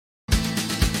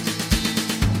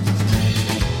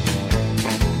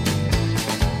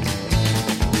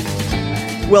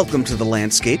Welcome to The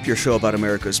Landscape, your show about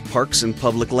America's parks and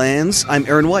public lands. I'm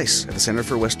Aaron Weiss at the Center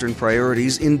for Western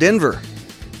Priorities in Denver.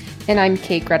 And I'm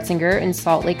Kate Gretzinger in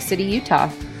Salt Lake City, Utah.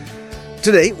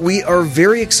 Today, we are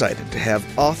very excited to have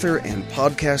author and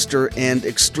podcaster and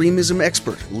extremism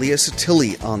expert Leah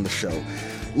Sottile on the show.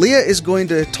 Leah is going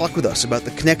to talk with us about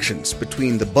the connections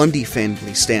between the Bundy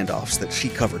family standoffs that she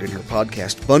covered in her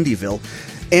podcast, Bundyville,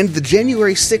 and the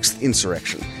January 6th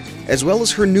insurrection, as well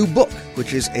as her new book,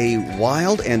 which is a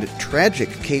wild and tragic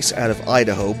case out of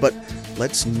Idaho, but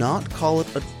let's not call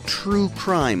it a true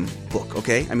crime book,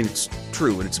 okay? I mean, it's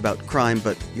true and it's about crime,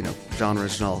 but,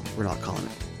 genres and all, we're not calling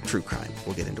it true crime.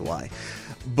 We'll get into why.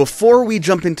 Before we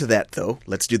jump into that, though,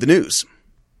 let's do the news.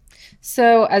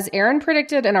 So, as Aaron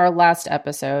predicted in our last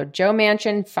episode, Joe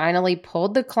Manchin finally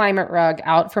pulled the climate rug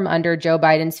out from under Joe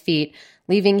Biden's feet,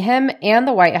 leaving him and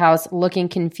the White House looking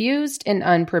confused and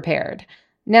unprepared.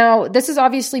 Now, this is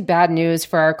obviously bad news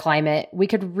for our climate. We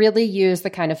could really use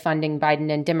the kind of funding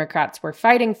Biden and Democrats were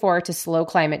fighting for to slow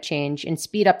climate change and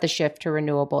speed up the shift to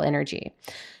renewable energy.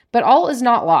 But all is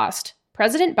not lost.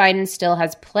 President Biden still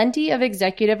has plenty of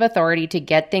executive authority to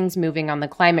get things moving on the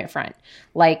climate front,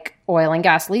 like oil and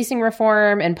gas leasing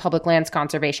reform and public lands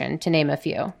conservation, to name a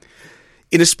few.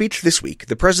 In a speech this week,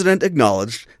 the president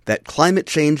acknowledged that climate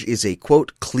change is a,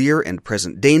 quote, clear and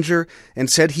present danger, and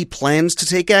said he plans to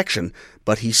take action,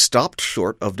 but he stopped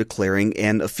short of declaring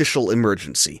an official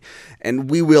emergency. And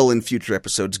we will, in future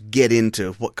episodes, get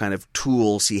into what kind of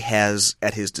tools he has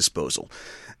at his disposal.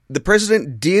 The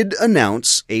president did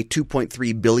announce a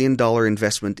 $2.3 billion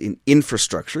investment in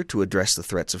infrastructure to address the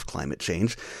threats of climate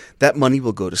change. That money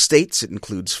will go to states. It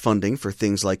includes funding for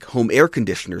things like home air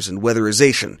conditioners and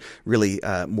weatherization, really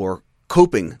more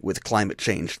coping with climate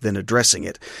change than addressing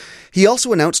it. He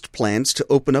also announced plans to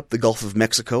open up the Gulf of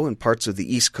Mexico and parts of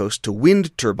the East Coast to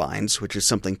wind turbines, which is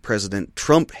something President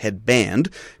Trump had banned,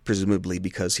 presumably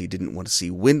because he didn't want to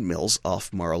see windmills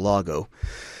off Mar-a-Lago.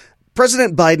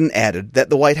 President Biden added that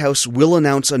the White House will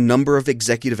announce a number of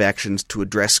executive actions to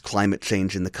address climate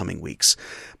change in the coming weeks.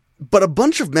 But a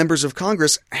bunch of members of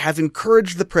Congress have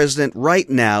encouraged the president right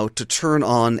now to turn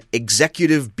on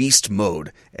executive beast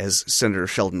mode, as Senator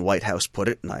Sheldon Whitehouse put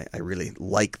it, and I really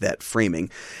like that framing.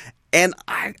 And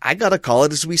I gotta call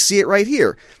it as we see it right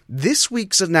here. This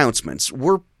week's announcements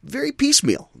were very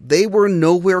piecemeal. They were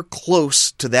nowhere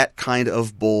close to that kind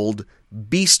of bold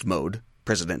beast mode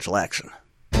presidential action.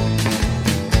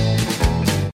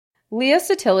 Leah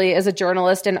Sottile is a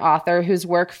journalist and author whose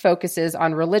work focuses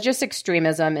on religious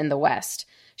extremism in the West.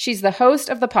 She's the host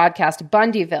of the podcast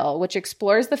Bundyville, which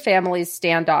explores the family's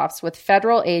standoffs with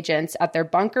federal agents at their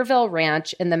Bunkerville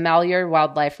ranch in the Malheur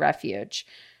Wildlife Refuge.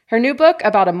 Her new book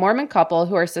about a Mormon couple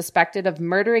who are suspected of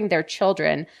murdering their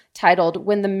children, titled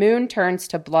When the Moon Turns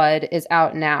to Blood, is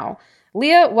out now.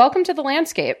 Leah, welcome to The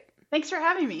Landscape. Thanks for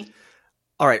having me.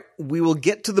 All right, we will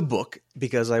get to the book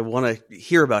because I want to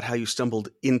hear about how you stumbled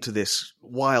into this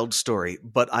wild story,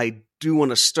 but I do want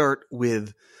to start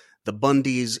with the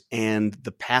Bundys and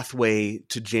the pathway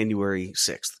to January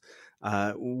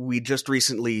 6th. We just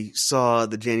recently saw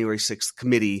the January 6th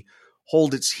committee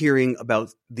hold its hearing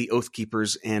about the Oath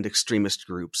Keepers and extremist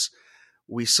groups.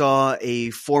 We saw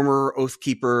a former Oath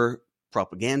Keeper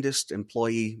propagandist,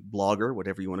 employee, blogger,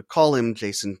 whatever you want to call him,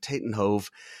 Jason Tatenhove.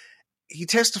 He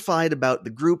testified about the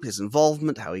group, his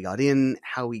involvement, how he got in,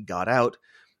 how he got out.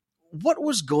 What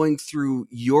was going through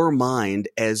your mind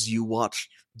as you watched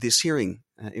this hearing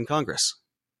in Congress?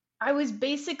 I was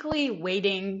basically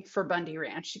waiting for Bundy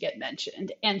Ranch to get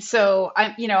mentioned. And so,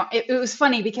 it was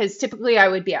funny because typically I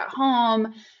would be at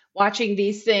home watching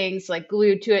these things, like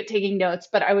glued to it, taking notes.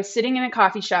 But I was sitting in a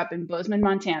coffee shop in Bozeman,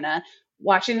 Montana,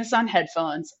 watching this on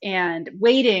headphones and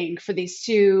waiting for these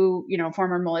two,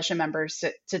 former militia members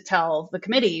to tell the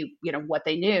committee, what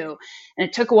they knew. And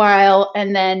it took a while.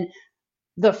 And then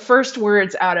the first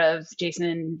words out of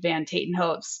Jason Van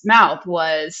Tatenhove's mouth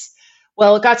was,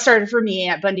 well, it got started for me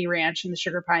at Bundy Ranch and the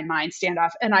Sugar Pine Mine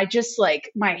standoff. And I just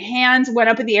my hands went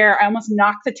up in the air. I almost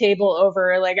knocked the table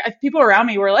over. People around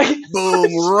me were like,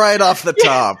 boom, right off the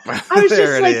top. I was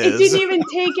just it didn't even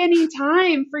take any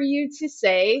time for you to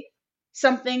say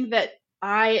something that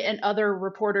I and other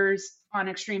reporters on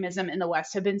extremism in the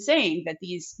West have been saying, that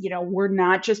these, were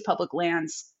not just public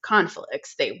lands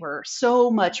conflicts. They were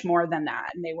so much more than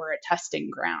that. And they were a testing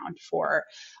ground for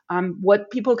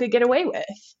what people could get away with.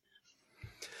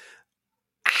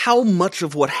 How much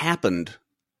of what happened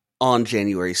on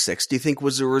January 6th do you think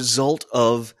was a result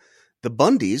of the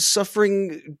Bundys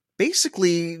suffering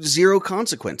basically zero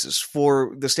consequences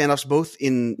for the standoffs, both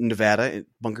in Nevada,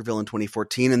 Bunkerville in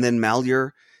 2014, and then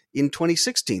Malheur in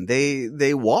 2016?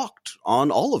 They walked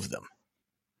on all of them.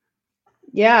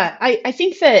 Yeah, I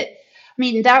think that, I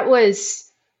mean, that was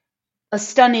a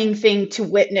stunning thing to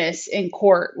witness in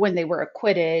court when they were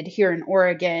acquitted here in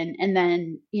Oregon. And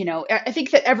then, I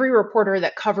think that every reporter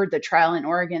that covered the trial in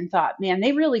Oregon thought, man,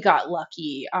 they really got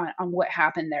lucky on what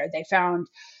happened there. They found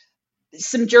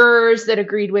some jurors that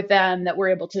agreed with them that were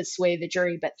able to sway the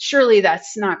jury, but surely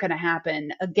that's not going to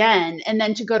happen again. And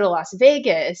then to go to Las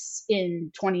Vegas in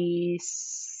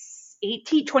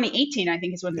 2018, I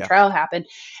think is when the Yeah. trial happened.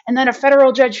 And then a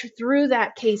federal judge threw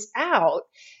that case out,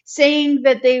 saying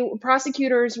that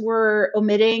prosecutors were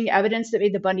omitting evidence that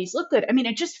made the Bundys look good. I mean,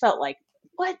 it just felt like,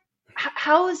 what?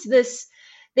 How is this?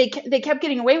 They kept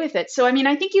getting away with it. So, I mean,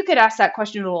 I think you could ask that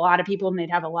question to a lot of people and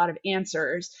they'd have a lot of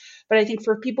answers. But I think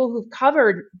for people who've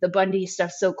covered the Bundy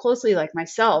stuff so closely, like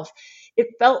myself, it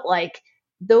felt like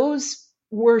those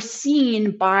were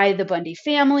seen by the Bundy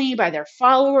family, by their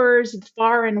followers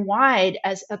far and wide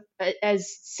as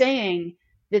saying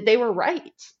that they were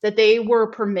right, that they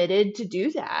were permitted to do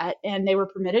that, and they were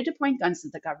permitted to point guns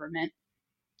at the government.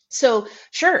 So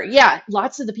sure, yeah,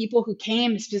 lots of the people who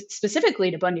came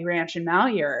specifically to Bundy Ranch and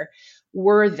Malheur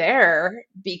were there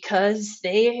because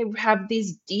they have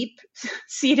these deep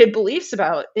seated beliefs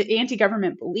about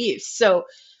anti-government beliefs. So,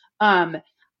 um,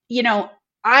 you know,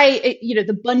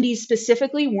 the Bundys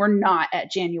specifically were not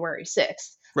at January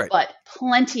 6th, Right. but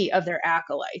plenty of their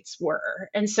acolytes were.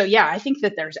 And so, yeah, I think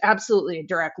that there's absolutely a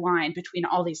direct line between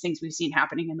all these things we've seen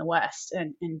happening in the West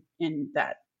and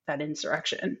that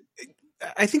insurrection.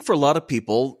 I think for a lot of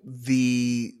people,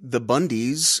 the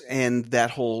Bundys and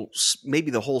that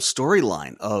maybe the whole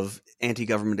storyline of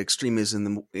anti-government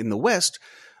extremism in the West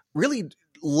really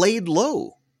laid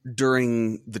low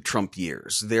during the Trump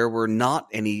years. There were not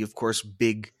any, of course,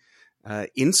 big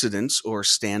incidents or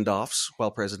standoffs while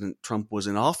President Trump was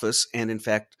in office. And in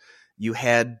fact, you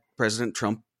had President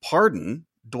Trump pardon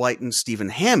Dwight and Stephen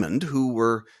Hammond, who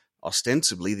were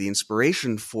ostensibly the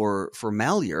inspiration for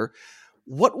Malheur.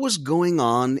 What was going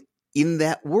on in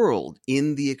that world,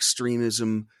 in the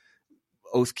extremism,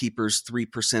 Oath Keepers, Three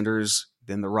Percenters,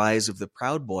 then the rise of the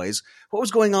Proud Boys? What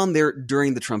was going on there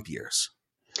during the Trump years?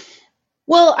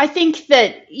 Well, I think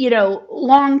that,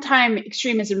 longtime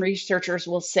extremism researchers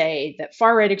will say that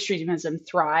far-right extremism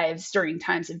thrives during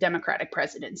times of Democratic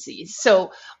presidencies.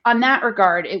 So on that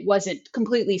regard, it wasn't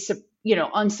completely,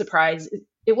 unsurprised.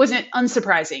 It wasn't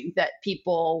unsurprising that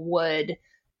people would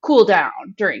cool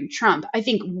down during Trump. I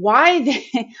think why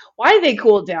they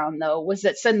cooled down, though, was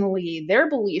that suddenly their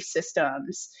belief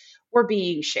systems were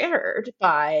being shared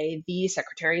by the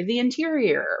Secretary of the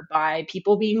Interior, by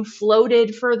people being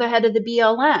floated for the head of the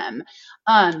BLM.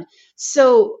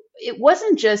 So it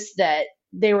wasn't just that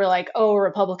they were like, oh, a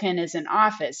Republican is in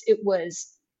office. It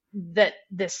was that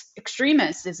this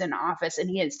extremist is in office and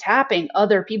he is tapping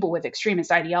other people with extremist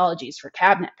ideologies for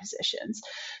cabinet positions.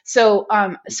 So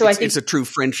I think it's a true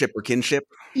friendship or kinship.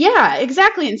 Yeah,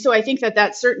 exactly. And so I think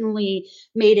that certainly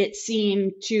made it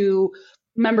seem to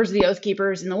members of the Oath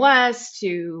Keepers in the West,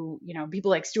 to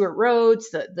people like Stuart Rhodes,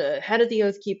 the head of the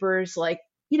Oath Keepers, like,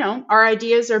 our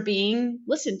ideas are being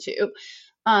listened to.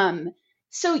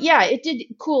 So yeah, it did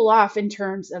cool off in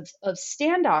terms of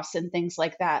standoffs and things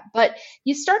like that. But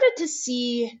you started to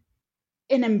see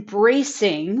an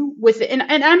embracing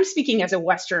and I'm speaking as a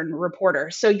Western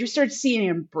reporter. So you start seeing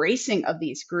an embracing of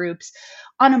these groups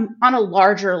on a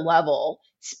larger level,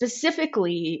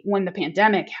 specifically when the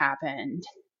pandemic happened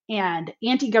and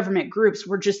anti-government groups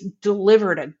were just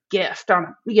delivered a gift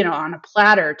on a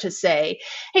platter to say,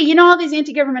 hey, all these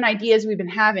anti-government ideas we've been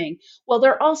having, well,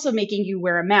 they're also making you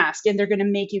wear a mask and they're going to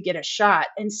make you get a shot.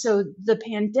 And so the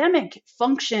pandemic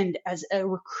functioned as a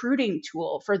recruiting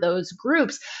tool for those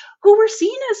groups who were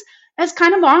seen as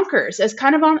kind of bonkers, as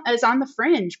kind of on the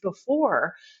fringe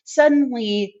before.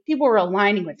 Suddenly people were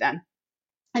aligning with them.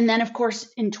 And then, of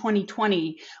course, in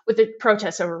 2020, with the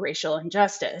protests over racial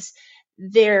injustice,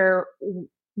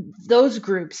 those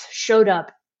groups showed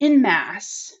up en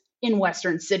masse in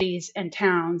Western cities and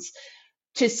towns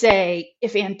to say,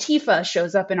 if Antifa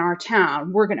shows up in our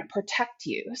town, we're going to protect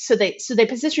you. So they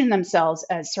position themselves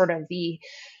as sort of the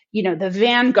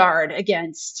vanguard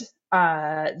against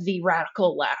the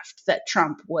radical left that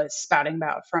Trump was spouting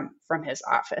about from his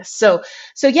office. So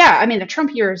yeah, I mean, the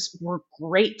Trump years were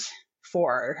great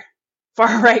for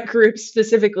far-right groups,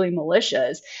 specifically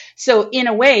militias. So in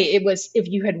a way, it was, if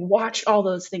you had watched all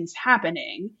those things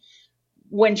happening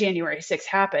when January 6th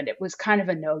happened, it was kind of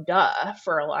a no duh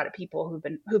for a lot of people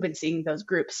who've been seeing those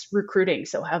groups recruiting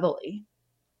so heavily.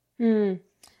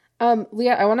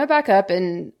 Leah, I want to back up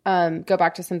and go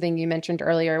back to something you mentioned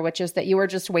earlier, which is that you were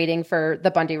just waiting for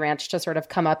the Bundy Ranch to sort of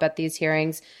come up at these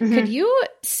hearings. Mm-hmm. Could you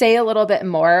say a little bit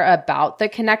more about the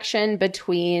connection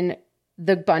between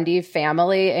the Bundy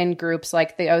family and groups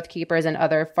like the Oath Keepers and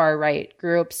other far right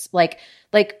groups? Like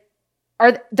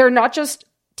they're not just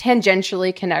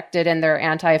tangentially connected in their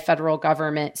anti-federal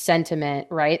government sentiment,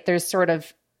 right? There's sort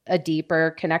of a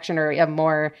deeper connection or a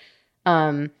more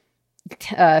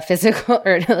physical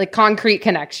or like concrete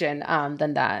connection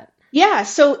than that. Yeah.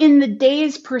 So in the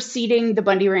days preceding the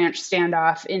Bundy Ranch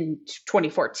standoff in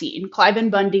 2014, Cliven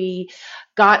Bundy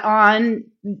got on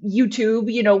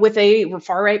YouTube, with a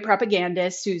far right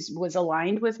propagandist who was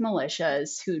aligned with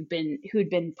militias, who'd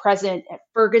been present at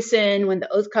Ferguson when the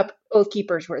Oath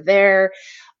Keepers were there,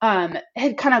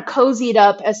 had kind of cozied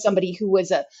up as somebody who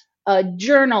was a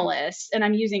journalist, and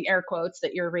I'm using air quotes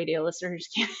that your radio listeners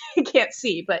can't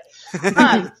see, but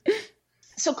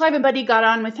so Cliven Bundy got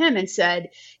on with him and said,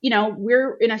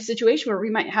 we're in a situation where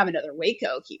we might have another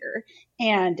Waco here,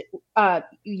 and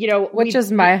which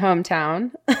is my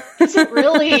hometown. Is it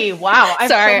really? Wow!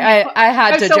 Sorry, I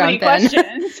had to jump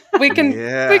in. We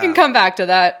can come back to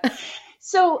that.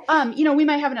 So, we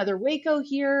might have another Waco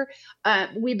here.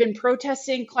 We've been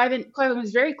protesting. Cliven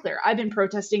was very clear. I've been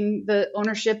protesting the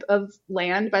ownership of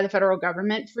land by the federal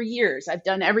government for years. I've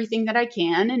done everything that I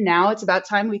can, and now it's about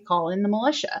time we call in the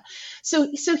militia. So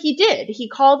he did. He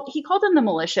called in the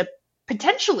militia,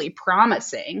 potentially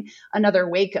promising another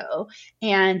Waco,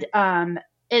 and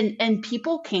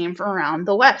people came from around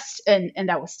the West, and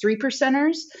that was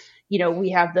 3%ers. We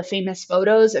have the famous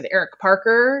photos of Eric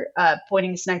Parker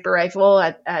pointing a sniper rifle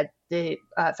at the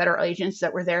federal agents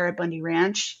that were there at Bundy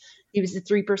Ranch. He was the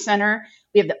 3%er.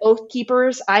 We have the Oath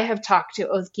Keepers. I have talked to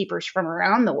Oath Keepers from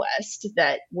around the West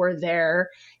that were there,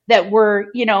 that were,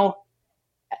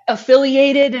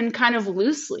 affiliated and kind of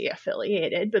loosely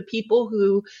affiliated, but people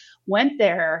who went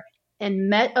there and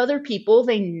met other people.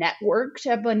 They networked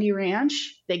at Bundy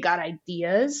Ranch. They got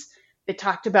ideas. They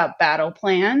talked about battle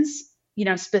plans.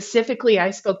 Specifically,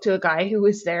 I spoke to a guy who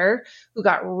was there who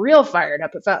got real fired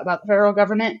up about the federal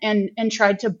government and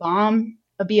tried to bomb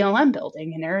a BLM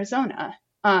building in Arizona.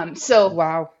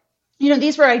 Wow.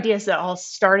 These were ideas that all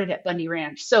started at Bundy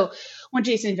Ranch. So when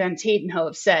Jason Van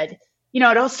Tatenhove said,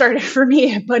 it all started for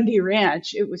me at Bundy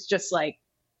Ranch, it was just like,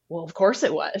 well, of course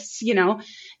it was.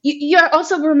 You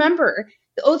also remember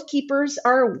the Oath Keepers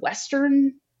are a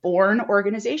Western-born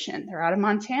organization. They're out of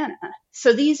Montana.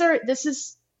 So this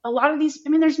is a lot of these,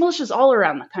 there's militias all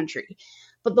around the country,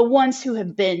 but the ones who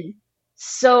have been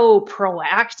so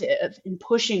proactive in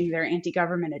pushing their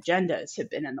anti-government agendas have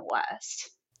been in the West.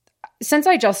 Since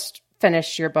I just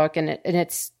finished your book and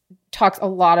it's talks a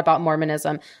lot about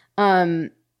Mormonism, what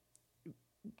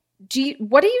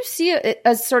do you see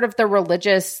as sort of the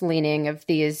religious leaning of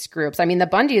these groups? The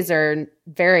Bundys are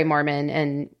very Mormon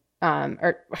and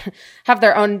or have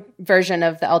their own version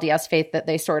of the LDS faith that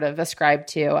they sort of ascribe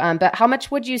to. But how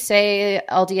much would you say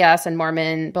LDS and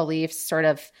Mormon beliefs sort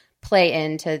of play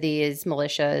into these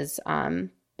militias'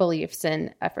 beliefs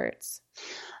and efforts?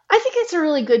 I think it's a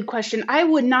really good question. I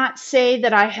would not say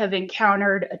that I have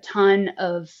encountered a ton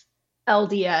of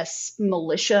LDS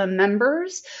militia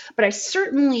members, but I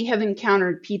certainly have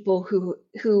encountered people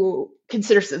who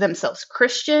consider themselves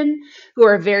Christian, who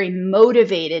are very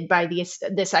motivated by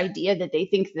this idea that they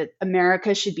think that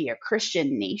America should be a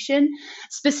Christian nation.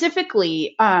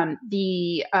 Specifically,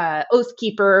 the Oath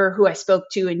Keeper who I spoke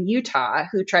to in Utah,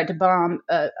 who tried to bomb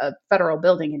a federal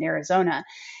building in Arizona,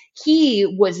 he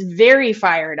was very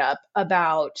fired up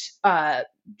about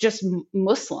just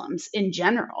Muslims in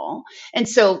general. And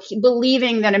so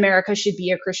believing that America should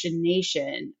be a Christian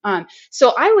nation.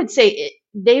 So I would say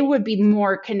they would be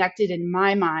more connected in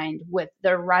my mind with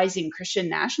the rising Christian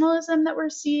nationalism that we're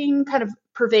seeing kind of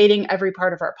pervading every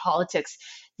part of our politics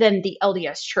than the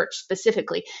LDS Church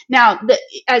specifically. Now,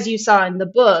 as you saw in the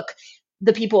book,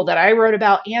 the people that I wrote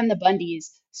about and the Bundys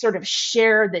sort of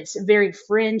share this very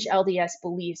fringe LDS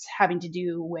beliefs having to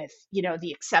do with,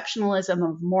 the exceptionalism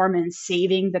of Mormons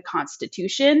saving the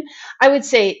Constitution. I would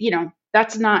say,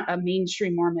 that's not a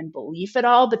mainstream Mormon belief at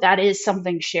all, but that is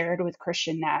something shared with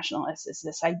Christian nationalists, is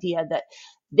this idea that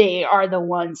they are the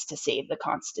ones to save the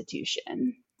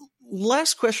Constitution.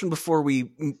 Last question before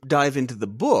we dive into the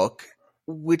book,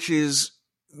 which is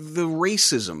the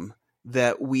racism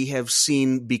that we have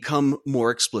seen become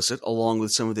more explicit along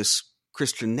with some of this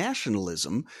Christian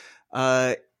nationalism.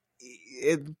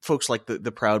 Folks like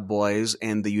the Proud Boys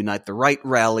and the Unite the Right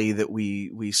rally that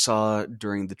we saw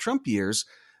during the Trump years,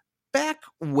 back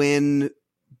when,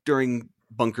 during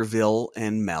Bunkerville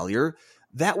and Malheur,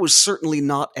 that was certainly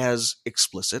not as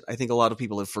explicit. I think a lot of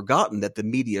people have forgotten that the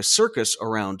media circus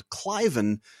around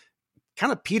Cliven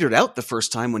kind of petered out the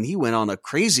first time when he went on a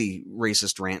crazy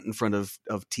racist rant in front of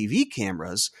TV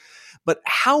cameras. But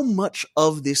how much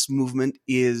of this movement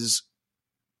is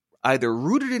either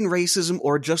rooted in racism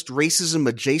or just racism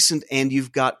adjacent, and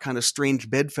you've got kind of strange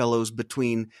bedfellows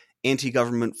between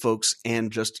anti-government folks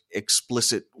and just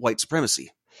explicit white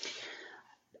supremacy?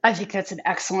 I think that's an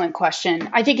excellent question.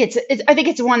 I think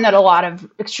it's one that a lot of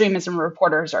extremism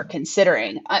reporters are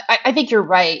considering. I think you're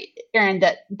right, Aaron,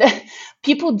 that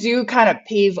people do kind of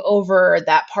pave over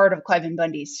that part of Cliven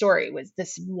Bundy's story, was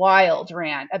this wild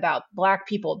rant about Black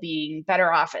people being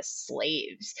better off as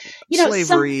slaves.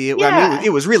 Slavery. I mean,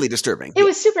 it was really disturbing.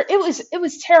 It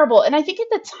was terrible. And I think at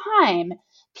the time,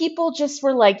 people just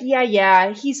were like,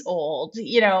 yeah, he's old,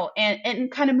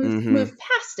 and kind of moved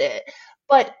past it.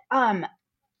 But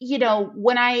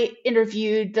when I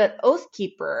interviewed the Oath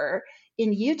Keeper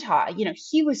in Utah,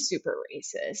 he was super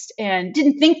racist and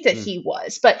didn't think that he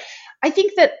was. But I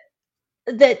think that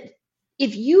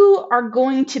if you are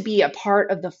going to be a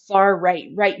part of the far right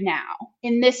right now,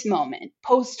 in this moment,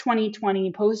 post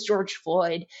 2020, post George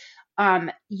Floyd,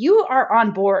 you are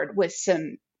on board with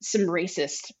some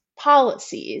racist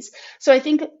policies. So I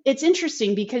think it's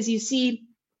interesting because you see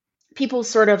people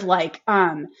sort of like,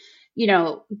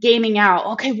 gaming out,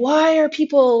 okay, why are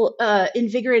people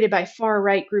invigorated by far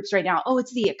right groups right now? Oh,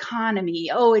 it's the economy.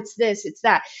 Oh, it's this, it's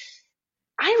that.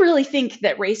 I really think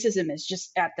that racism is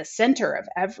just at the center of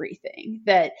everything,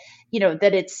 that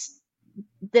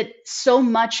so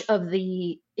much of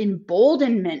the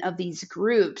emboldenment of these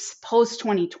groups post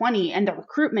 2020 and the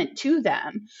recruitment to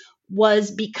them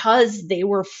was because they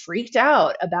were freaked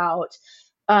out about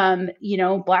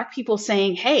Black people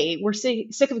saying, hey, we're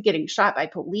sick of getting shot by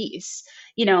police,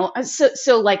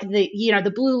 so like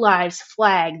the Blue Lives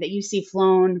flag that you see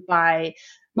flown by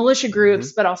militia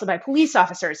groups, but also by police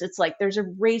officers. It's like there's a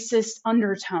racist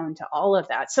undertone to all of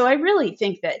that. So I really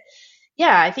think that,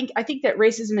 I think that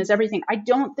racism is everything. I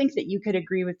don't think that you could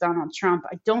agree with Donald Trump.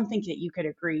 I don't think that you could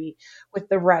agree with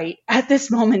the right at this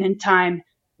moment in time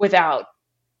without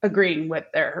agreeing with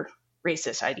their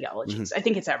racist ideologies. I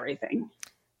think it's everything.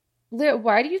 Leah,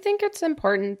 why do you think it's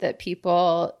important that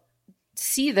people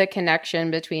see the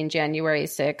connection between January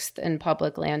 6th and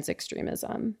public lands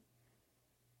extremism?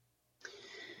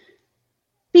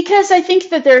 Because I think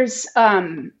that there's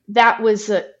that was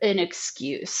an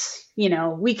excuse.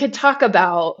 We could talk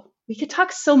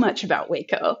so much about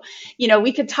Waco.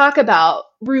 We could talk about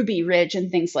Ruby Ridge and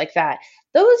things like that.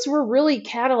 Those were really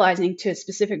catalyzing to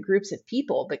specific groups of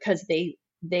people because it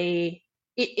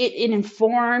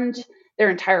informed their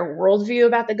entire worldview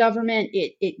about the government.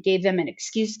 It gave them an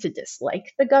excuse to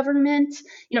dislike the government.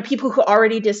 People who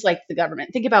already disliked the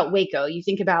government. Think about Waco. You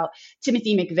think about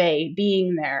Timothy McVeigh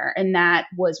being there, and that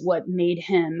was what made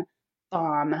him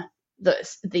bomb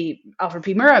the Alfred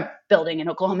P. Murrah building in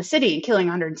Oklahoma City and killing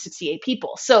 168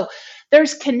 people. So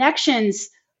there's connections.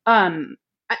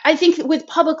 I think with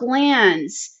public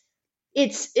lands,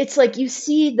 it's like you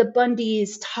see the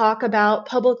Bundys talk about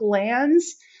public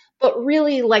lands, but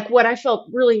really, like, what I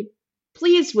felt really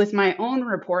pleased with my own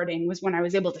reporting was when I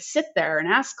was able to sit there and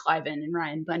ask Cliven and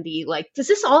Ryan Bundy, like, does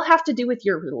this all have to do with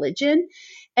your religion?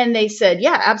 And they said,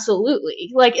 yeah,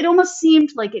 absolutely. Like, it almost seemed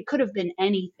like it could have been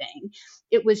anything.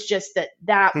 It was just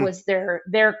that was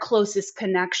their closest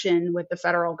connection with the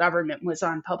federal government was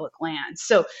on public land.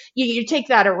 So you take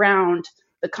that around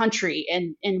the country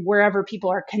and wherever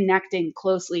people are connecting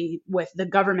closely with the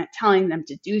government telling them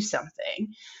to do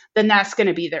something, then that's going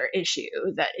to be their issue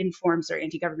that informs their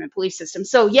anti-government police system.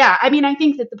 So yeah, I mean, I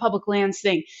think that the public lands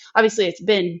thing, obviously it's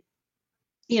been,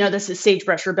 this is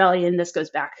Sagebrush Rebellion. This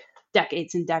goes back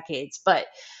decades and decades, but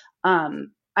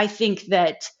I think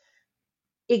that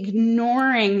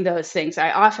ignoring those things, I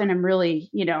often am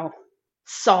really,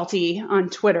 salty on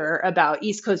Twitter about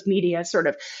East Coast media sort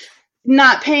of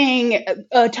not paying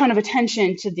a ton of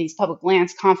attention to these public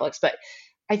lands conflicts, but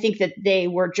I think that they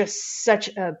were just such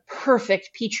a perfect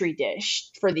petri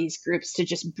dish for these groups to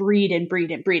just breed and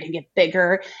breed and breed and get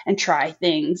bigger and try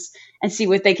things and see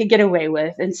what they could get away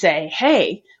with and say,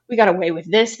 hey, we got away with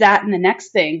this, that, and the next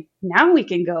thing. Now we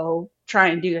can go try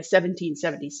and do a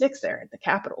 1776 there at the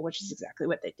Capitol, which is exactly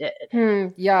what they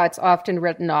did. Yeah, it's often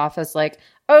written off as like,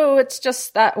 oh, it's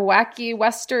just that wacky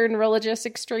Western religious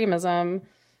extremism.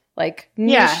 Like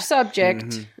niche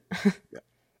subject.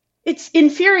 It's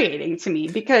infuriating to me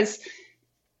because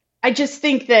I just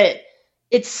think that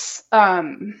it's I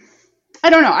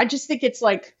don't know. I just think it's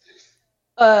like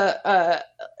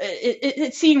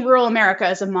it's seeing rural America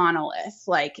as a monolith.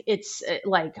 Like it's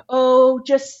like, oh,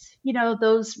 just,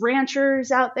 those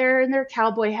ranchers out there in their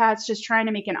cowboy hats just trying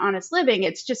to make an honest living.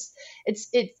 It's just,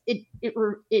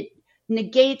 it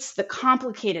negates the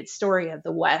complicated story of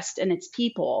the West and its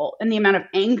people and the amount of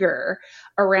anger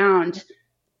around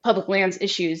public lands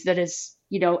issues that is,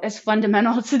 as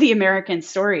fundamental to the American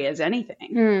story as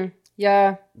anything.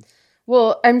 Yeah.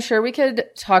 Well, I'm sure we could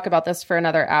talk about this for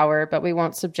another hour, but we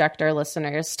won't subject our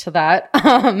listeners to that.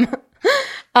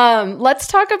 Let's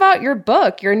talk about your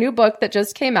book, your new book that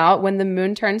just came out, When the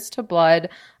Moon Turns to Blood.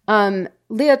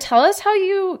 Leah, tell us how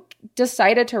you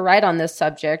decided to write on this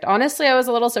subject. Honestly, I was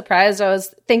a little surprised. I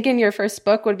was thinking your first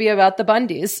book would be about the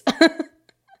Bundys.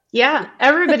 Yeah,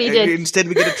 everybody did. Instead,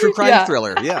 we get a true crime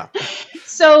thriller. Yeah.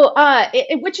 So,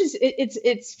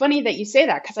 it's funny that you say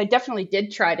that, because I definitely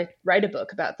did try to write a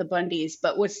book about the Bundys,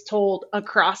 but was told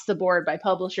across the board by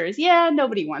publishers,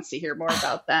 nobody wants to hear more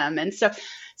about them. And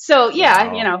so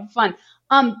yeah, Wow. fun.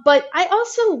 But I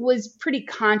also was pretty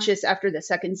conscious after the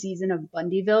second season of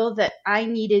Bundyville that I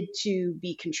needed to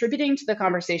be contributing to the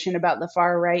conversation about the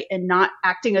far right and not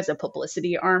acting as a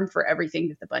publicity arm for everything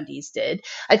that the Bundys did.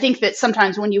 I think that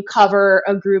sometimes when you cover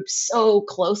a group so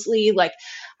closely, like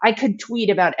I could tweet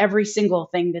about every single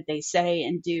thing that they say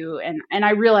and do. And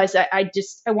I realized that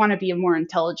I want to be a more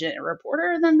intelligent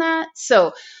reporter than that.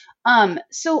 So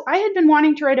I had been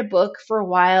wanting to write a book for a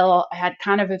while. I had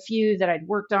kind of a few that I'd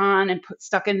worked on and put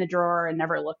stuck in the drawer and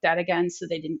never looked at again, so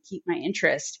they didn't keep my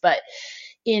interest. But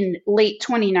in late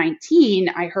 2019,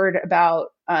 I heard about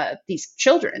these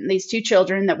two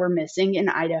children that were missing in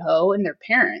Idaho, and their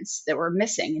parents that were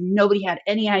missing, and nobody had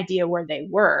any idea where they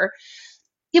were.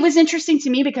 It was interesting to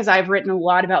me because I've written a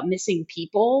lot about missing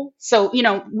people. So,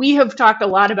 we have talked a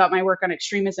lot about my work on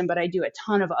extremism, but I do a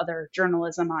ton of other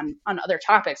journalism on other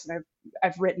topics. And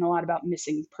I've written a lot about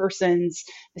missing persons,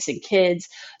 missing kids.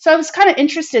 So I was kind of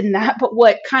interested in that. But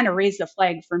what kind of raised the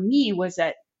flag for me was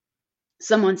that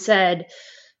someone said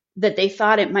that they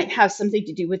thought it might have something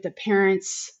to do with the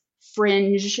parents'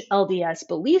 fringe LDS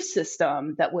belief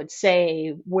system that would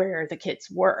say where the kids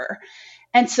were.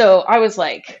 And so I was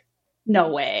like, no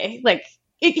way. Like,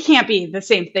 it can't be the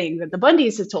same thing that the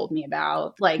Bundys have told me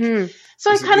about. Like,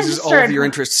 so I kind of This is just all started. of your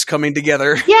interests coming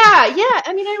together. Yeah.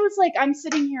 I mean, I was like, I'm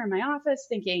sitting here in my office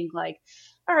thinking, like,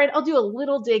 all right, I'll do a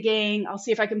little digging. I'll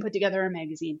see if I can put together a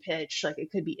magazine pitch. Like, it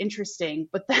could be interesting.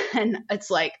 But then it's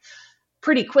like,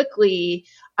 pretty quickly,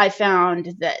 I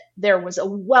found that there was a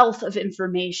wealth of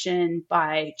information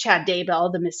by Chad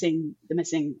Daybell, the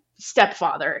missing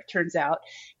stepfather, it turns out,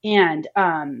 And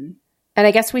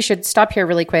I guess we should stop here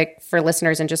really quick for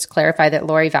listeners and just clarify that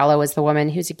Lori Vallow is the woman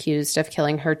who's accused of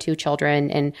killing her two children,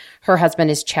 and her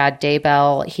husband is Chad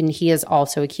Daybell. He is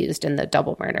also accused in the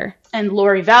double murder. And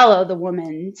Lori Vallow, the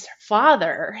woman's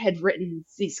father, had written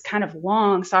these kind of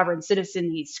long sovereign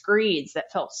citizen-y screeds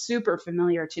that felt super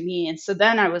familiar to me. And so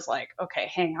then I was like, okay,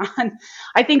 hang on.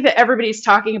 I think that everybody's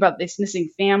talking about this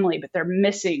missing family, but they're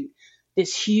missing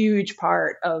this huge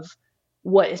part of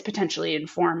what is potentially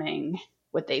informing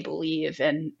what they believe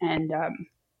and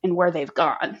where they've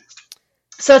gone.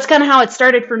 So it's kind of how it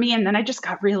started for me. And then I just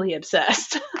got really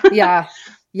obsessed. Yeah,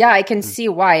 I can see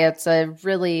why. It's a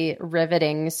really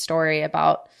riveting story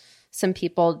about some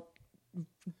people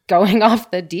going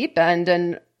off the deep end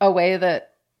in a way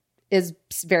that is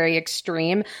very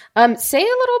extreme. Say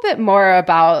a little bit more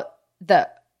about the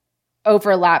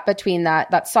overlap between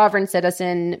that sovereign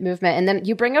citizen movement. And then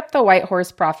you bring up the White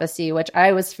Horse Prophecy, which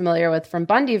I was familiar with from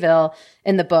Bundyville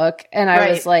in the book. And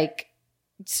I was like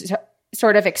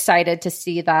sort of excited to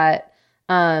see that,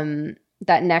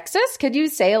 that nexus. Could you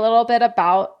say a little bit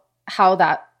about how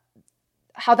that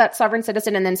sovereign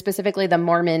citizen, and then specifically the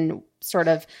Mormon sort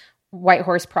of White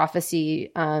Horse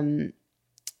Prophecy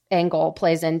angle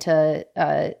plays into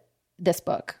this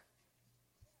book?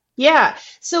 Yeah.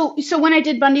 So when I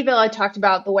did Bundyville, I talked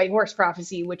about the White Horse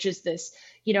Prophecy, which is this,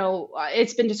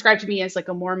 it's been described to me as like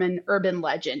a Mormon urban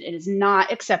legend. It is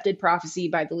not accepted prophecy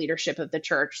by the leadership of the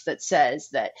church that says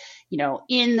that,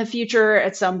 in the future,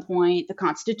 at some point, the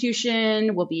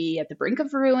Constitution will be at the brink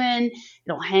of ruin.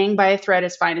 It'll hang by a thread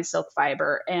as fine as silk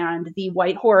fiber. And the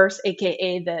White Horse,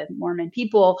 AKA the Mormon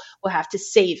people, will have to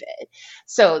save it.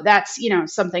 So that's,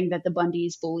 something that the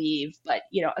Bundys believe. But,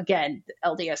 again, the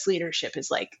LDS leadership is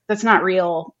like, that's not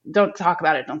real. Don't talk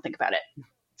about it. Don't think about it.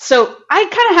 So I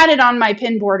kind of had it on my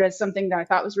pin board as something that I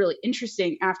thought was really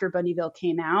interesting after Bundyville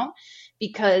came out,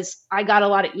 because I got a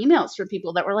lot of emails from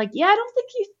people that were like, yeah, I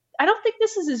don't think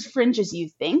this is as fringe as you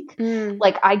think.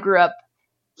 Like, I grew up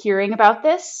hearing about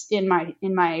this in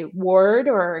my ward,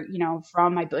 or,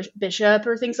 from my bishop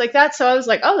or things like that. So I was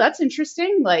like, oh, that's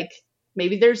interesting. Like,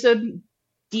 maybe there's a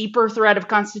deeper threat of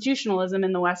constitutionalism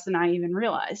in the West than I even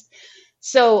realized.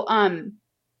 So,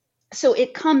 so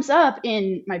it comes up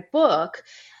in my book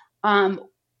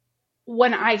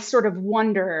when I sort of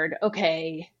wondered,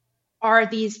 okay, are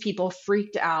these people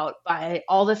freaked out by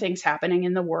all the things happening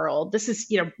in the world? This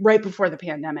is, right before the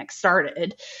pandemic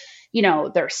started.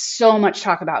 There's so much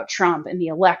talk about Trump and the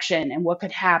election and what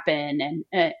could happen,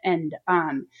 and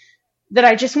that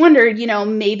I just wondered,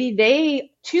 maybe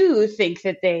they too think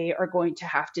that they are going to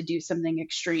have to do something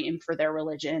extreme for their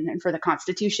religion and for the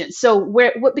Constitution. So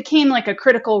what became like a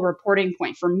critical reporting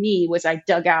point for me was I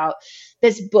dug out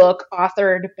this book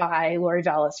authored by Lori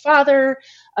Vallow's father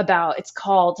it's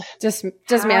called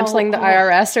Dismantling the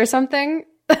IRS or something.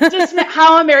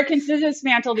 How Americans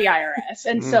Dismantle the IRS.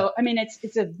 And so, I mean,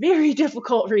 it's a very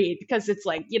difficult read because it's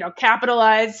like,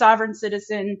 capitalized sovereign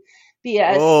citizen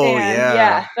BS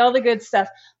and all the good stuff.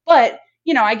 But,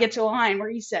 I get to a line where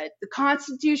he said, the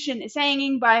Constitution is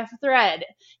hanging by a thread.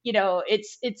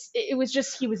 It was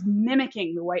just, he was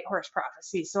mimicking the White Horse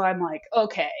Prophecy. So I'm like,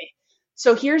 okay,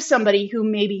 so here's somebody who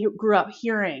maybe grew up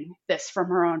hearing this from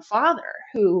her own father,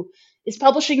 who is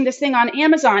publishing this thing on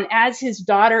Amazon as his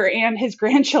daughter and his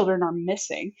grandchildren are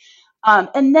missing.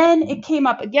 And then it came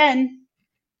up again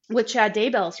with Chad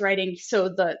Daybell's writing.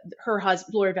 So her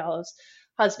husband, Lori Vallow's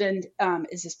husband,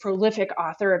 is this prolific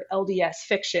author of LDS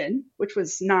fiction, which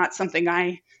was not something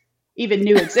I even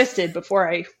knew existed before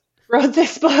I wrote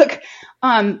this book.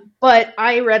 But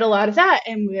I read a lot of that,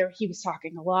 and where he was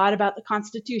talking a lot about the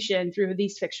Constitution through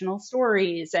these fictional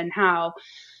stories and how,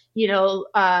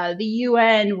 the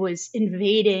UN was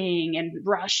invading and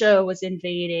Russia was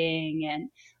invading,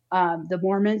 and the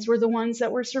Mormons were the ones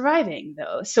that were surviving,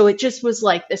 though. So it just was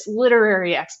like this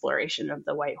literary exploration of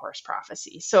the White Horse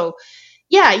Prophecy. So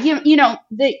yeah,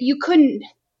 that you couldn't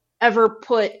ever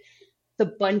put the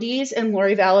Bundys and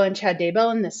Lori Vallow and Chad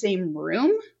Daybell in the same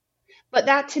room. But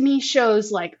that to me shows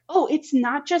like, oh, it's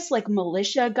not just like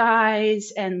militia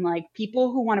guys and like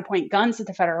people who want to point guns at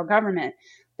the federal government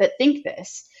that think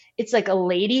this. It's like a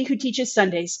lady who teaches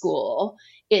Sunday school.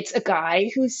 It's a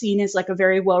guy who's seen as like a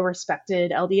very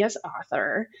well-respected LDS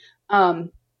author.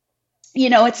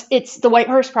 It's the White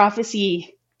Horse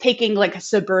Prophecy taking like a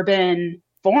suburban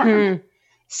form.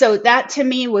 So that to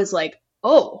me was like,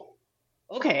 oh,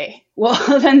 okay,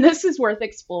 well, then this is worth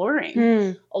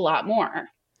exploring a lot more.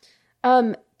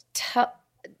 Talk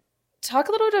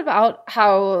a little bit about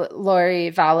how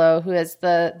Lori Vallow, who is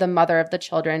the mother of the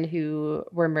children who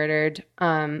were murdered,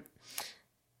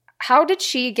 how did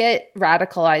she get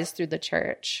radicalized through the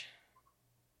church?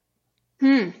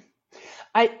 I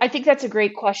think that's a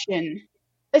great question.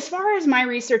 As far as my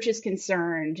research is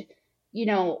concerned,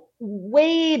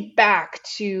 way back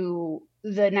to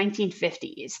the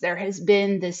 1950s, there has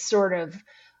been this sort of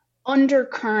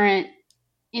undercurrent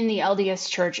in the LDS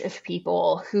Church of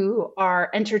people who are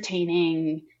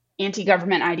entertaining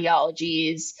anti-government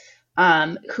ideologies,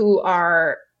 who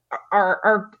are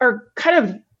kind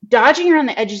of dodging around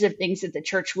the edges of things that the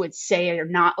church would say are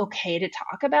not okay to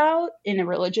talk about in a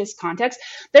religious context.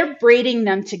 They're braiding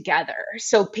them together.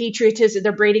 So patriotism,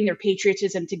 they're braiding their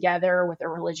patriotism together with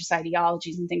their religious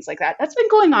ideologies and things like that. That's been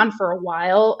going on for a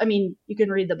while. I mean, you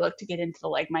can read the book to get into the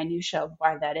like minutia of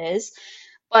why that is.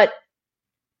 But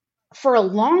for a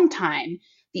long time,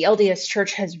 the LDS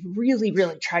Church has really,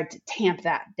 really tried to tamp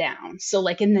that down. So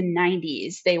like in the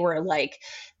 90s, they were like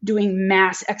doing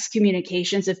mass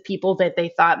excommunications of people that they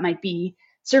thought might be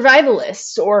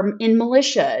survivalists or in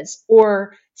militias,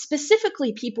 or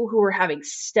specifically people who were having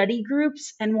study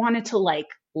groups and wanted to like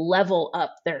level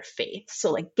up their faith.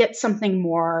 So like get something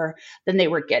more than they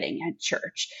were getting at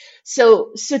church.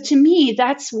 So to me,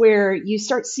 that's where you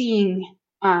start seeing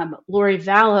Lori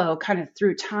Vallow kind of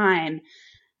through time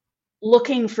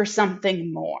looking for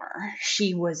something more.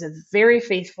 She was a very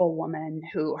faithful woman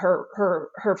who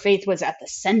her faith was at the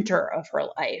center of her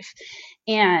life.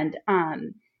 And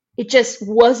it just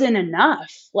wasn't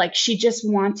enough. Like she just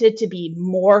wanted to be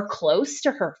more close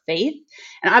to her faith.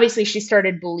 And obviously she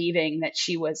started believing that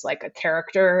she was like a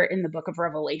character in the book of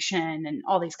Revelation and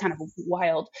all these kind of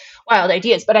wild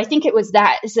ideas. But I think it was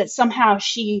is that somehow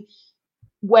she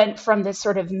went from this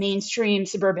sort of mainstream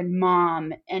suburban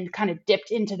mom and kind of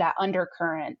dipped into that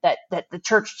undercurrent that the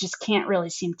church just can't really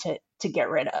seem to get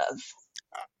rid of.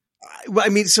 Well, I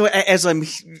mean, so as I'm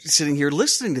sitting here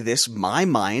listening to this, my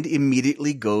mind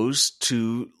immediately goes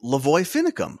to Lavoy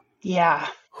Finicum. Yeah.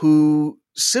 Who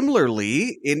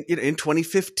similarly in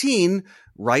 2015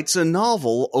 writes a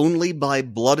novel, Only by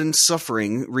Blood and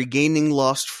Suffering, Regaining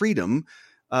Lost Freedom,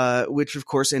 which of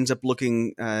course ends up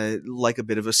looking like a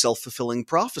bit of a self-fulfilling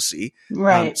prophecy.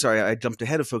 Right. Sorry, I jumped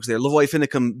ahead of folks there. Lavoy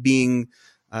Finicum being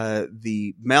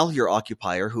the Malheur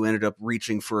occupier who ended up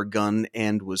reaching for a gun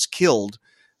and was killed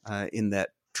in that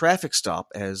traffic stop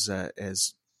as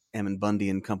Ammon Bundy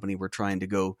and company were trying to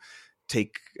go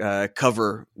take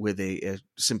cover with a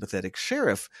sympathetic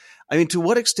sheriff. I mean, to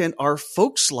what extent are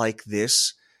folks like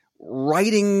this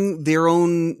writing their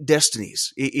own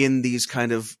destinies in these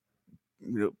kind of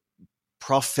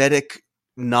prophetic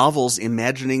novels,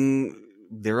 imagining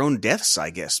their own deaths, I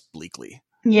guess, bleakly?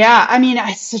 Yeah, I mean,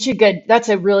 that's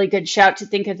a really good shout to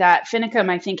think of that. Finicum,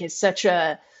 I think, is such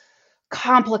a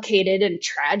complicated and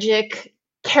tragic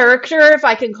character, if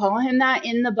I can call him that,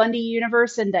 in the Bundy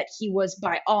universe, and that he was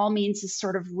by all means this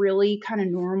sort of really kind of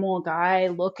normal guy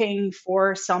looking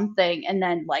for something, and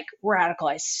then like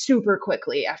radicalized super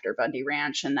quickly after Bundy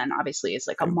Ranch, and then obviously is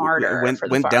like a martyr for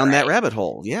the went far down that right. rabbit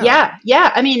hole.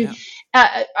 Yeah. I mean,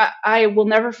 I will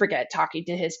never forget talking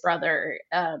to his brother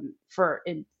for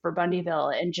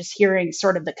Bundyville, and just hearing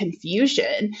sort of the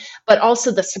confusion, but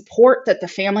also the support that the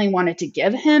family wanted to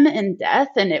give him in death.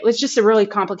 And it was just a really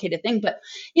complicated thing. But,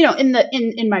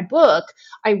 in my book,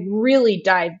 I really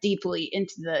dive deeply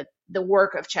into the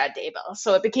work of Chad Daybell.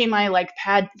 So it became my like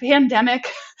pandemic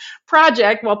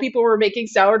project. While people were making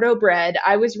sourdough bread,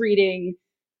 I was reading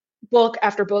book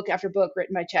after book after book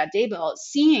written by Chad Daybell,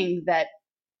 seeing that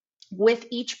with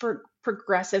each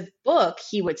progressive book,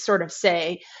 he would sort of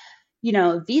say,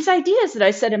 these ideas that I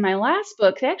said in my last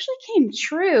book, they actually came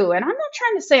true. And I'm not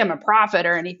trying to say I'm a prophet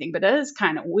or anything, but that is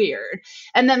kind of weird.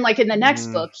 And then like in the next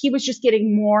book, he was just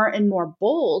getting more and more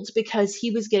bold, because he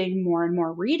was getting more and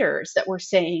more readers that were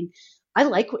saying, I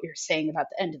like what you're saying about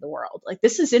the end of the world. Like,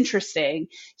 this is interesting.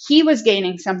 He was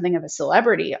gaining something of a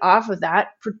celebrity off of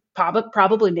that,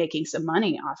 probably making some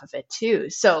money off of it too.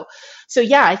 So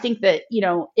yeah, I think that,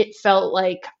 it felt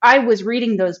like I was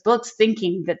reading those books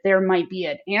thinking that there might be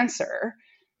an answer,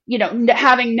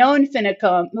 having known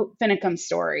Finicum's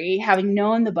story, having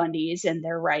known the Bundys and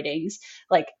their writings,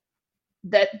 like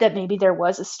that maybe there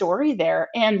was a story there.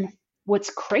 And what's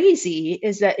crazy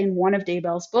is that in one of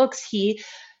Daybell's books, he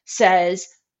says,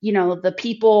 the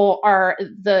people are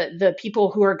the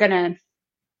people who are going to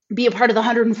be a part of the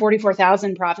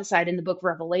 144,000 prophesied in the book of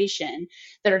Revelation,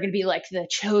 that are going to be like the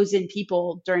chosen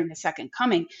people during the second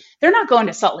coming. They're not going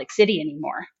to Salt Lake City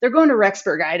anymore. They're going to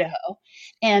Rexburg, Idaho.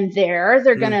 And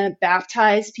they're going to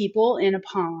baptize people in a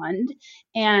pond,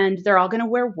 and they're all going to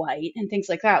wear white and things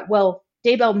like that. Well,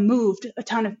 Daybell moved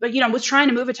was trying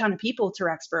to move a ton of people to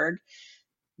Rexburg.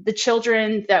 The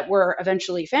children that were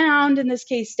eventually found, in this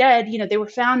case dead, they were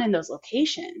found in those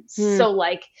locations. So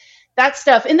like that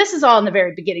stuff, and this is all in the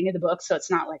very beginning of the book, so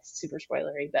it's not like super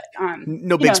spoilery, but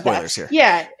no big spoilers here.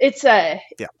 Yeah, it's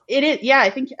it is. Yeah, I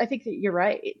think that you're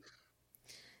right.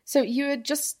 So you had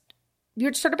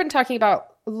sort of been talking about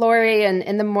Lori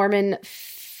and the Mormon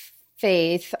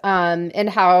faith, and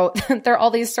how there are all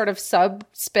these sort of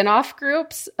spin-off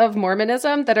groups of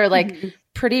Mormonism that are like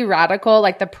pretty radical,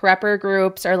 like the prepper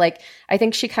groups, or like, I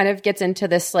think she kind of gets into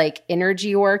this like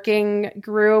energy working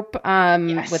group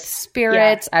with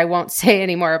spirits. Yeah. I won't say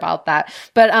any more about that.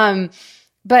 But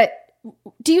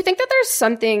do you think that there's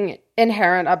something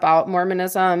inherent about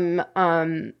Mormonism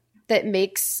that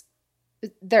makes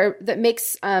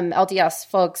LDS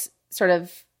folks sort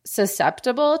of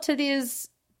susceptible to these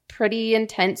pretty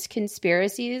intense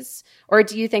conspiracies? Or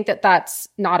do you think that that's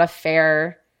not a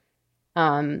fair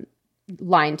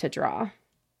line to draw?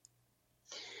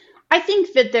 I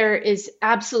think that there is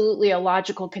absolutely a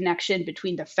logical connection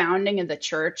between the founding of the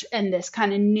church and this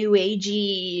kind of new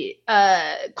agey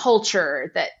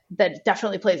culture that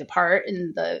definitely plays a part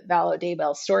in the Vallow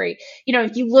Daybell story.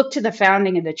 If you look to the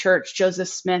founding of the church, Joseph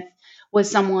Smith was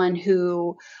someone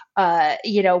who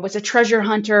was a treasure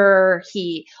hunter.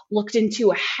 He looked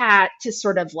into a hat to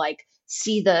sort of like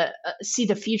see the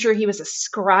future. He was a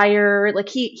scryer. Like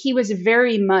he was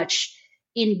very much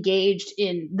engaged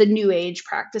in the new age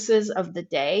practices of the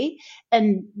day.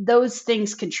 And those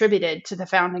things contributed to the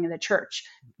founding of the church.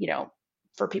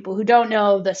 For people who don't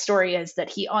know, the story is that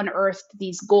he unearthed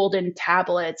these golden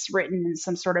tablets written in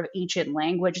some sort of ancient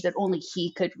language that only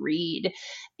he could read.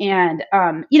 And,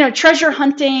 treasure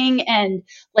hunting and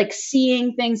like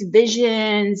seeing things,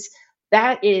 visions,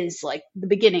 that is like the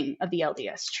beginning of the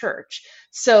LDS church.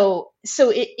 So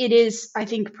it is, I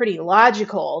think, pretty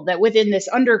logical that within this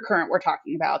undercurrent we're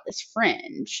talking about, this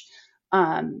fringe,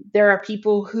 there are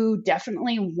people who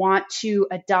definitely want to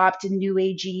adopt new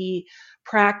agey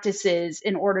practices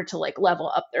in order to like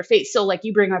level up their faith. So like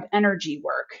you bring up energy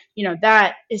work,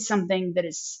 that is something that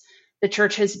is the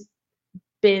church has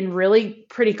been really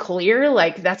pretty clear,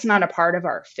 like that's not a part of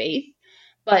our faith.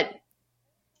 But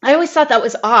I always thought that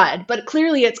was odd, but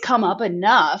clearly it's come up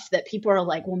enough that people are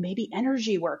like, well, maybe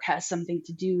energy work has something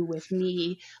to do with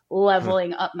me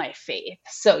leveling up my faith.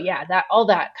 So yeah, that all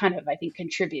that kind of, I think,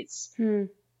 contributes to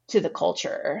the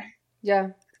culture. Yeah,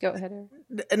 go ahead, Aaron.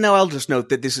 Now, I'll just note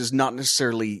that this is not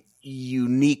necessarily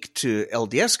unique to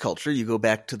LDS culture. You go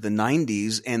back to the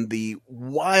 90s and the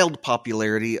wild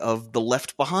popularity of the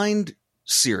Left Behind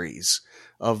series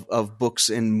of books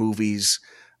and movies,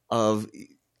 of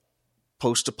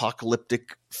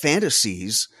post-apocalyptic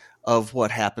fantasies of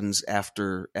what happens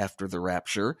after the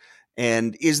rapture.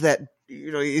 And is that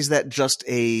just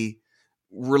a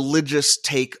religious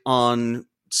take on,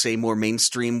 say, more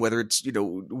mainstream, whether it's,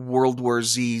 World War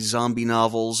Z zombie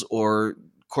novels or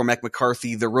Cormac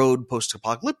McCarthy, The Road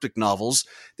post-apocalyptic novels?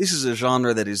 This is a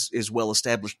genre that is well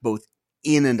established both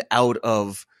in and out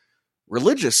of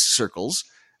religious circles.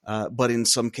 But in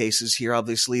some cases here,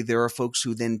 obviously, there are folks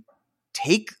who then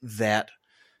take that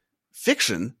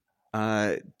fiction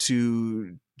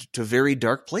to very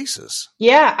dark places.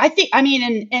 Yeah,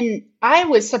 and I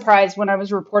was surprised when I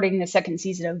was reporting the second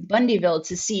season of Bundyville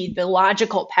to see the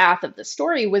logical path of the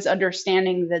story was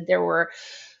understanding that there were,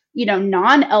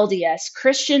 non-LDS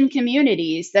Christian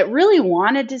communities that really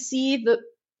wanted to see the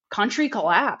country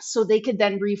collapse so they could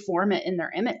then reform it in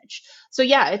their image. So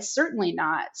yeah, it's certainly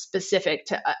not specific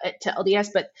to LDS,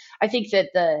 but I think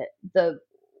that the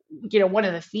one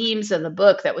of the themes of the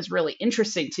book that was really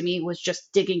interesting to me was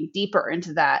just digging deeper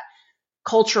into that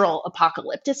cultural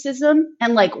apocalypticism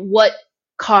and like what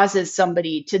causes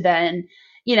somebody to then,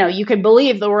 you can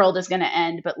believe the world is going to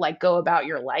end, but like go about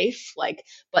your life.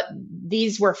 But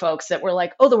these were folks that were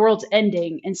like, oh, the world's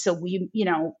ending. And so we,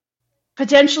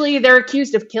 potentially they're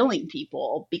accused of killing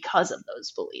people because of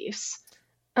those beliefs.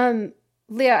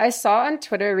 Leah, I saw on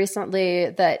Twitter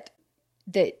recently that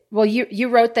you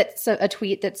wrote a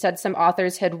tweet that said some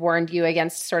authors had warned you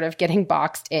against sort of getting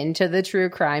boxed into the true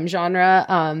crime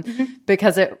genre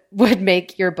because it would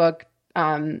make your book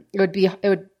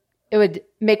it would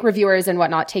make reviewers and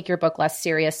whatnot take your book less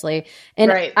seriously. And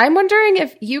right. I'm wondering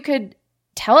if you could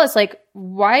tell us, like,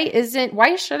 why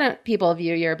shouldn't people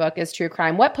view your book as true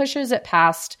crime? What pushes it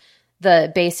past the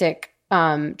basic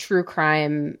true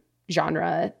crime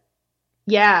genre?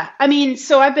 Yeah, I mean,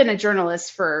 so I've been a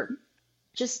journalist for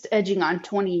just edging on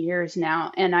 20 years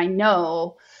now. And I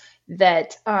know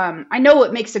that I know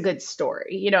what makes a good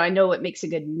story. I know what makes a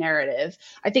good narrative.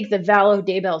 I think the Valo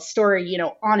Daybell story,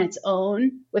 on its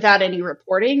own, without any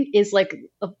reporting, is like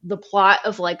the plot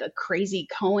of like a crazy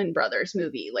Coen Brothers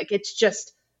movie. Like, it's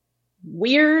just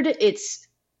weird. It's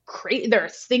crazy.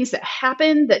 There's things that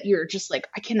happen that you're just like,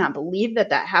 I cannot believe that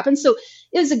happened. So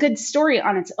it was a good story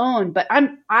on its own. But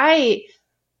I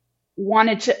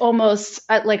wanted to almost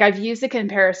like, I've used the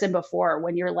comparison before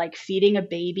when you're like feeding a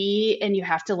baby and you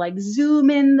have to like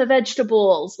zoom in the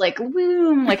vegetables, like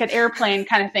boom, like an airplane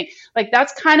kind of thing. Like,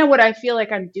 that's kind of what I feel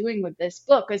like I'm doing with this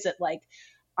book. Is it like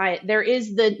there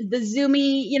is the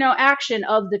zoomy, action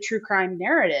of the true crime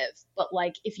narrative, but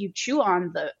like if you chew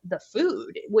on the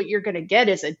food, what you're going to get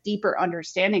is a deeper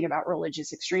understanding about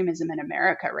religious extremism in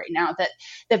America right now. That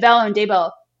the Valo and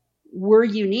Daybell were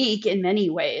unique in many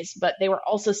ways, but they were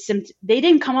also they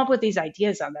didn't come up with these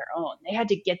ideas on their own. They had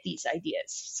to get these ideas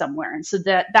somewhere. And so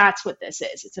that's what this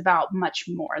is. It's about much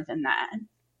more than that.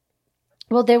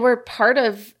 Well, they were part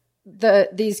of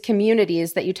these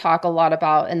communities that you talk a lot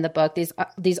about in the book,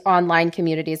 these online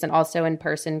communities and also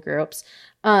in-person groups.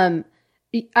 One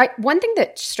thing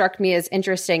that struck me as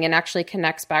interesting and actually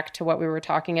connects back to what we were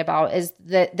talking about is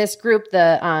that this group,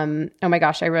 oh my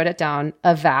gosh, I wrote it down,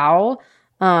 Avow.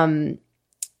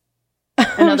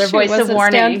 Another voice of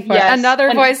warning. Yes.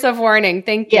 Another voice of warning.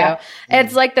 Thank you. Yeah.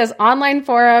 It's like this online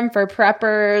forum for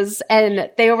preppers, and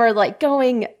they were like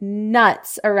going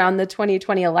nuts around the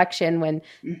 2020 election when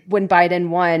Biden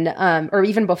won, or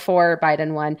even before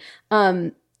Biden won.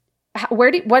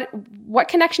 What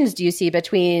connections do you see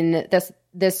between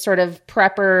this sort of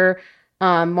prepper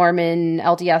Mormon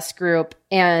LDS group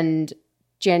and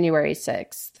January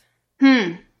 6th?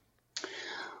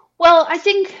 Well, I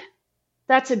think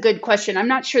that's a good question. I'm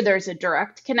not sure there's a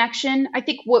direct connection. I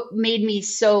think what made me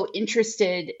so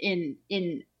interested in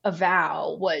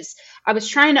Avow was I was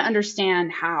trying to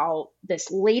understand how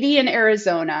this lady in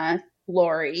Arizona,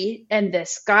 Lori, and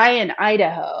this guy in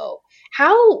Idaho,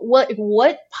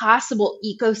 what possible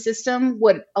ecosystem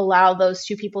would allow those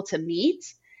two people to meet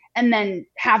and then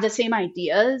have the same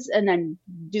ideas and then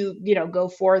go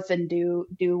forth and do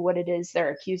what it is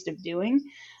they're accused of doing.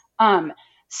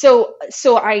 So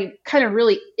I kind of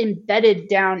really embedded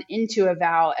down into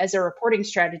Avow as a reporting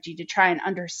strategy to try and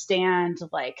understand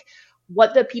like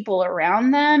what the people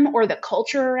around them or the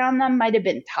culture around them might have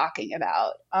been talking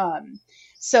about.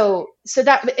 So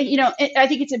that, I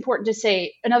think it's important to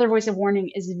say another voice of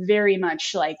warning is very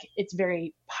much like it's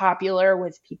very popular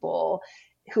with people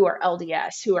who are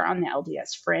LDS, who are on the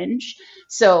LDS fringe.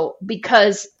 So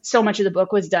because so much of the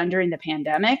book was done during the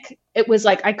pandemic, it was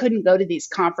like I couldn't go to these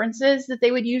conferences that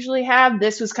they would usually have.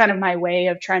 This was kind of my way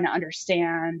of trying to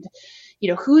understand,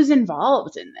 who's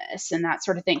involved in this and that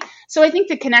sort of thing. So I think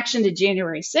the connection to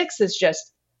January 6th is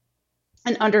just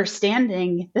an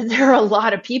understanding that there are a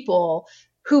lot of people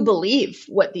who believe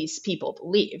what these people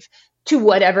believe to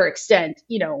whatever extent,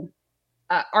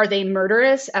 are they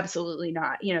murderous? Absolutely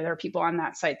not. There are people on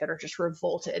that site that are just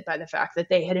revolted by the fact that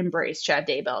they had embraced Chad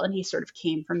Daybell and he sort of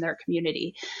came from their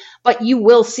community. But you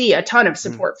will see a ton of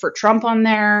support for Trump on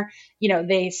there.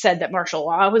 They said that martial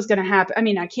law was going to happen. I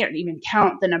mean, I can't even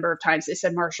count the number of times they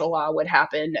said martial law would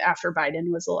happen after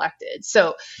Biden was elected.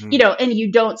 So, and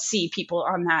you don't see people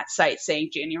on that site saying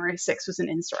January 6th was an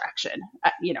insurrection.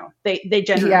 They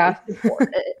generally support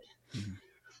it.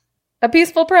 A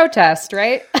peaceful protest,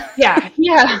 right? Yeah,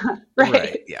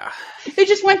 right. Yeah. They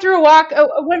just went for a walk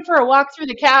through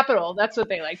the Capitol. That's what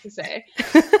they like to say.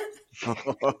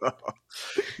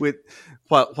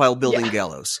 While building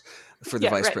gallows for the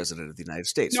vice president of the United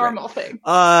States. Normal thing.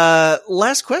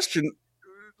 Last question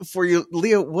for you,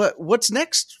 Leah. What's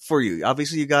next for you?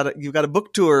 Obviously, you got a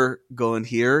book tour going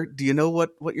here. Do you know what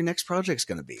your next project's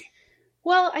going to be?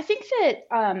 Well, I think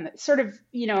that sort of,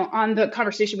 on the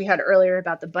conversation we had earlier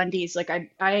about the Bundys, like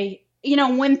I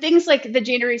when things like the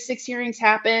January 6th hearings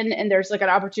happen and there's like an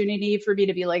opportunity for me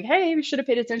to be like, hey, we should have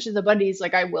paid attention to the Bundys,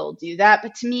 like I will do that.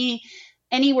 But to me,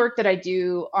 any work that I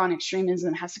do on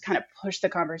extremism has to kind of push the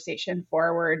conversation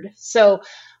forward. So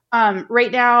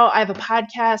right now I have a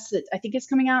podcast that I think is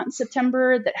coming out in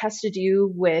September that has to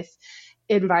do with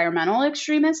environmental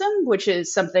extremism, which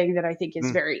is something that I think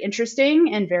is very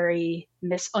interesting and very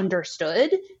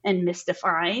misunderstood and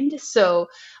misdefined. So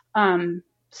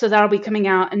that'll be coming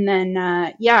out. And then,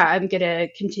 I'm going to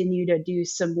continue to do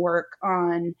some work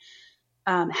on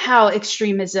how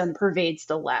extremism pervades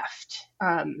the left,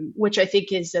 which I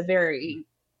think is a very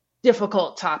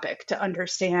difficult topic to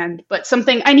understand, but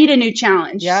something I need a new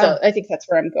challenge. Yeah. So I think that's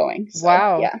where I'm going. So,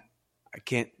 wow. Yeah. I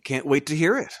can't wait to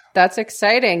hear it. That's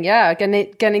exciting. Yeah.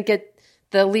 Gonna get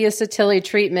the Leah Sottile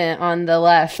treatment on the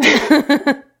left.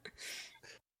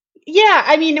 Yeah.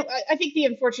 I mean, I think the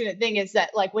unfortunate thing is that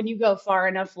like when you go far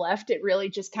enough left, it really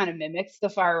just kind of mimics the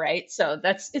far right. So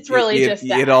it's really just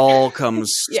that. It all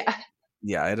comes. Yeah.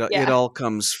 Yeah, it all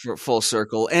comes full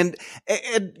circle. And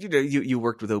you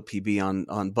worked with OPB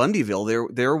on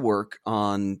Bundyville. Their work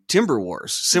on Timber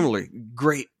Wars, similarly,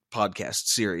 great podcast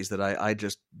series that I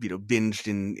just binged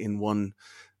in one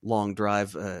long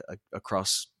drive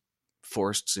across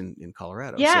forests in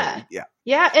Colorado. Yeah, so, yeah,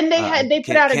 yeah. And they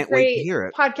put out a great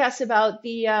podcast about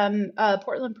the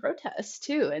Portland protests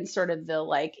too, and sort of the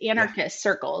like anarchist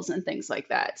circles and things like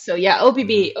that. So yeah,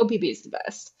 OPB is the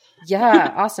best.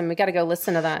 Yeah, awesome. We got to go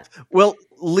listen to that. Well,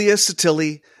 Leah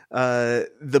Sottile,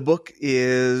 the book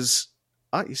is.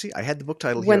 You see, I had the book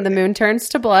title here. When the Moon Turns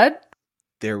to Blood.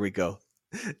 There we go.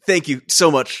 Thank you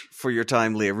so much for your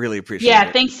time, Leah. Really appreciate it.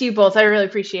 Yeah, thanks to you both. I really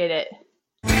appreciate it.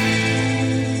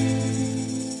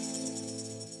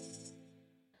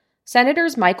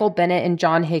 Senators Michael Bennet and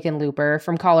John Hickenlooper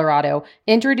from Colorado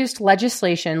introduced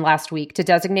legislation last week to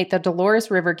designate the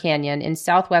Dolores River Canyon in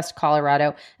southwest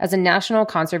Colorado as a national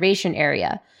conservation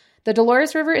area. The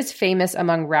Dolores River is famous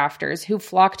among rafters who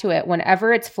flock to it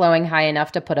whenever it's flowing high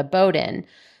enough to put a boat in.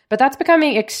 But that's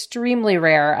becoming extremely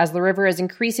rare as the river is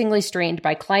increasingly strained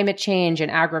by climate change and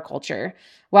agriculture.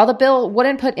 While the bill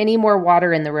wouldn't put any more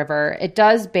water in the river, it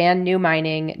does ban new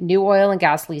mining, new oil and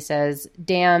gas leases,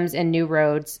 dams and new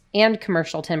roads, and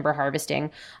commercial timber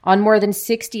harvesting on more than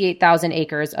 68,000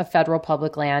 acres of federal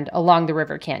public land along the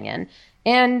River Canyon.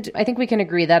 And I think we can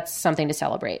agree that's something to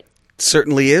celebrate. It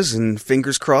certainly is, and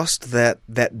fingers crossed that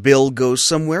bill goes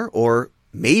somewhere, or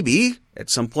maybe at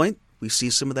some point we see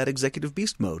some of that executive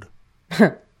beast mode.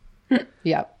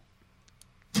 Yep.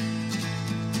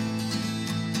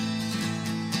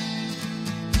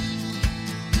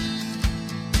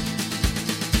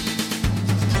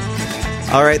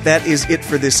 All right, that is it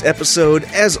for this episode.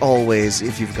 As always,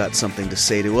 if you've got something to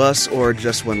say to us or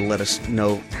just want to let us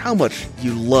know how much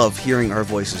you love hearing our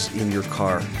voices in your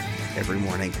car every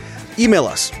morning, email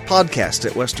us,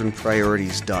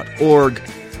 podcast@westernpriorities.org.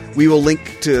 We will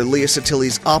link to Leah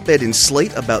Sottile's op-ed in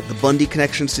Slate about the Bundy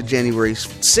connections to January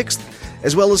 6th,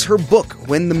 as well as her book,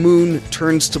 When the Moon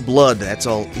Turns to Blood. That's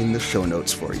all in the show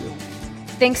notes for you.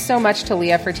 Thanks so much to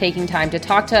Leah for taking time to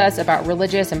talk to us about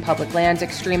religious and public lands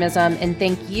extremism, and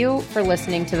thank you for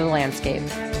listening to The Landscape.